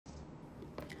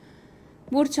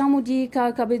Բուրչամուդի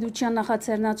քաղաքապետության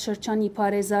նախաձեռնած շրջանի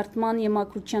բարեզարդման եւ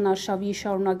մակրության արշավի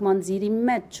շարունակման ձիրի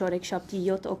մեջ չորեքշաբթի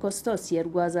 7 օգոստոս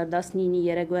 2019-ի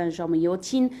երեկոյան ժամը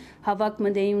 7-ին հավաք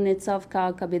մդեի ունեցավ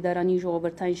քաղաքապետարանի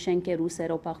ժողովրդային շենքեր ու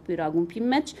սերոփախբյուր ակումբի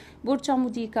մեջ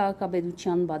Բուրչամուդի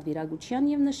քաղաքապետության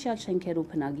բادվիրագության եւ նշյալ շենքերու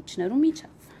բնակիչներու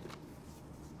միջև։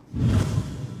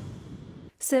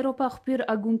 Սերոփախբյուր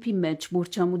ակումբի մեջ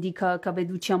Բուրչամուդի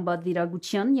քաղաքապետության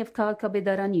բادվիրագության եւ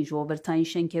քաղաքապետարանի ժողովրդային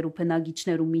շենքերու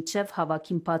բնակիչներու միջև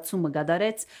հավաքին բացումը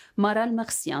գդարեց Մարալ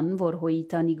Մխսյան, որ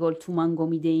Հոյիտանի Գոլթուման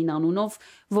Գոմիդեին անունով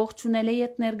ողջունել է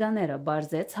ետներգաները,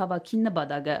 բարձեց հավաքին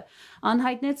նպատակը։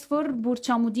 Անհայտնեց, որ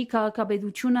Բուրչամուդի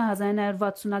քաղաքապետությունը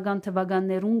 1960-ական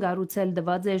թվականներուն կառուցել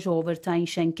տված է ժողովրդային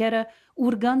շենքերը,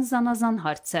 ուրգան զանազան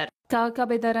հարցեր։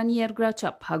 Քաղաքապետարանի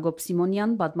երկրաչափ Հակոբ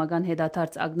Սիմոնյան պատմական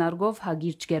հետադարձ ակնարկով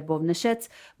հագիրճ կերպով նշեց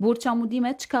Բուրչամուդի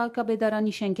մեջ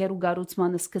քաղաքապետարանի շենքերու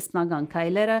կառուցման սկզբնական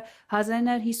քայլերը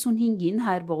 1955-ին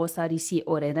Հայր Պողոս Արիսի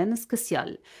օրերեն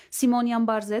սկսյալ։ Սիմոնյան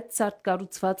բարձեց ցարտ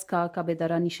կառուցված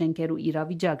քաղաքապետարանի շենքերու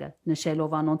իրավիճակը,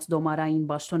 նշելով անոնց դոմարային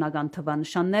պաշտոնական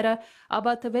թվանշանները,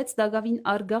 ապա տվեց դակավին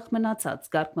արգախ մնացած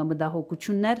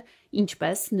գարկմամտահոգություններ,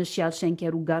 ինչպես նշյալ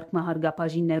շենքերու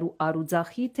գարկմահարգապաժիններու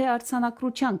արուձախի թե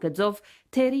արձանագրության գծով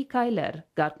թերի քայլեր,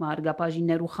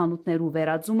 գարկմահարգապաժիններու խանութներու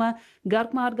վերածումը,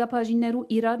 գարկմահարգապաժիններու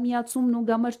իրար միացումն ու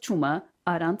գամրջումը,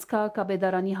 առանց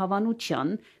քաղաքապետարանի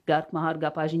հավանության,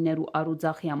 գարկմահարգապաժիններու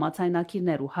արուձախի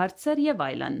համաձայնագիրներու հարցեր եւ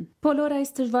այլն։ Բոլոր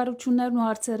այս դժվարություններն ու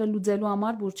հարցերը լուծելու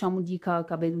համար Բուրչամուդի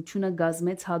քաղաքապետությունը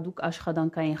գազմեց հadoop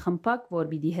աշխատանքային խմբակ,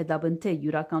 որ պիտի հետապնդե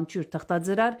յուրաքանչյուր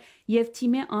թղթաձրար եւ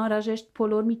թիմի անհրաժեշտ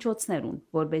բոլոր միջոցներուն,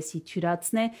 որբեսի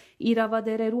թյուրացնե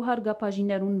իրավադերերու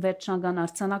հարգապաժիներուն վերջնական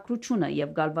արձանագրությունը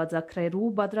եւ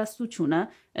գալվածակրերու պատրաստությունը,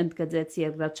 ընդգծեց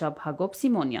երկրաչափ Հակոբ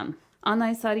Սիմոնյան։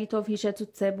 Անայս արիտով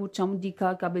հիշեցուց թե Բուրչամուդի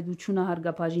քաղաքապետությունը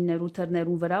հարգապաժիններու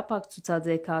թռներու վրա պակցուցած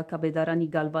է քաղաքապետարանի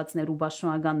գալվածներու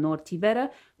պաշտոնական նոր թիվերը,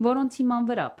 որոնց հիման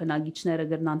վրա բնակիչները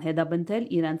կրնան հետապնդել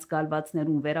իրենց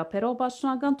գալվածներուն վերաբերող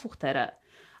պաշտոնական թուղթերը։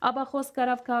 Ապա խոսք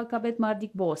արավ քաղաքապետ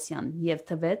Մարդիկ Բողոսյան եւ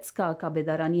թվեց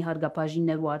քաղաքապետարանի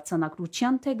հարգապաժիններու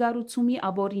արձանագրության թե գառուցումի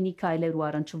աբորինի քայլերու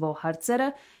առնչվող հարցերը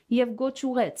եւ գոչ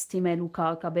ուղեց թիմելու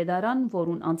քաղաքապետարան,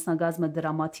 որուն անձնագազմը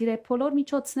դրամատիր է բոլոր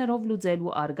միջոցներով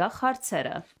լուծելու արգախ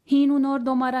հարցերը։ Հին ու նոր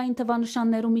դոմարային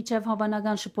թվանշաններու միջև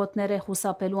հավանական շփոթներ է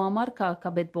խուսափելու համար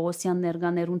քաղաքապետ Բողոսյան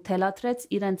ներկաներուն թելադրեց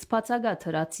իրենց բացակայ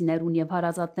հրացիներուն եւ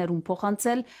հարազատներուն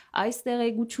փոխանցել այս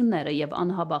տեղեկությունները եւ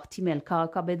անհաբաղ թիմել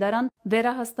քաղաքապետարան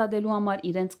վերահաստատելու համար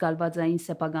իրենց գալվածային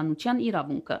սեփականության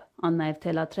իրավունքը։ Ան նաեւ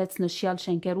թելադրեց նշյալ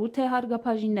շենքերու թե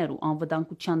հարգապաժիններու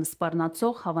անվտանգության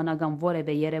սպառնացող հավանական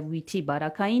որևէ երևույթի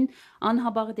բարակային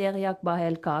անհաբաղ տեղյակ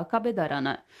պահել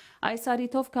քաղաքապետարանը։ Այս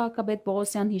առիթով քաղաքապետ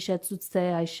Պողոսյան հիշեցուց թե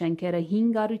այս շենքերը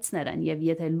 5 առույցներ են եւ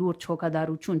եթե լուրջ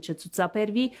հոգադարություն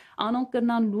չցուցաբերվի, անոնք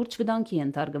կրնան լուրջ վտանգի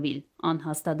ենթարկվիլ։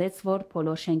 Անհաստատեց, որ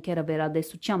բոլոր շենքերը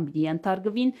վերադեսության պիտի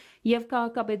ենթարկվին եւ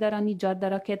քաղաքապետարանի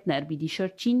ջարդարակետներ պիտի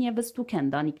շրջին եւ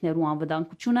վստուքեն տանիքներու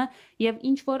անվտանգությունը եւ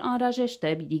ինչ որ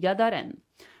անհրաժեշտ է պիտի գդարեն։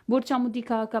 Բուրչամուդի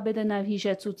քաղաքապետը նաեւ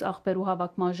հիշեցուց աղբերու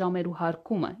հավաքման ժամերու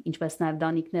հարկումը, ինչպես նաեւ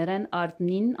դանիքներեն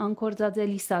արտնին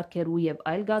անկորձածելի սարքերու եւ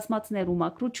այլ գազմացներու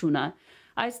մակրությունը։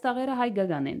 Այս տաղերը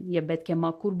հայկական են եւ պետք է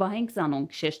մաքուր բահենք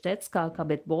զանոնք, շեշտեց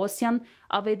քաղաքապետ Բողոսյան,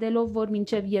 ավետելով, որ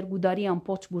մինչեւ 2 տարի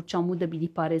ամբողջ Բուրչամուդը պիտի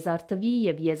բարեզարդվի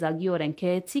եւ եզակիորեն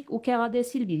քեեցիկ ու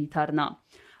քեղադեսիլ պիտի դառնա։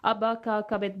 Ապա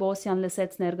քաղաքապետ Բողոսյան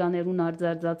լսեց ներկաներուն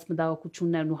արձարծած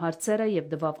մտահոգություններն ու հարցերը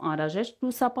եւ տվավ անհրաժեշտ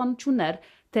լուսաբանություններ,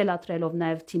 թելադրելով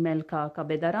նաեւ թիմել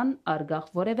քաղաքապետարան արգախ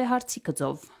որևէ հարցի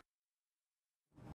գծով։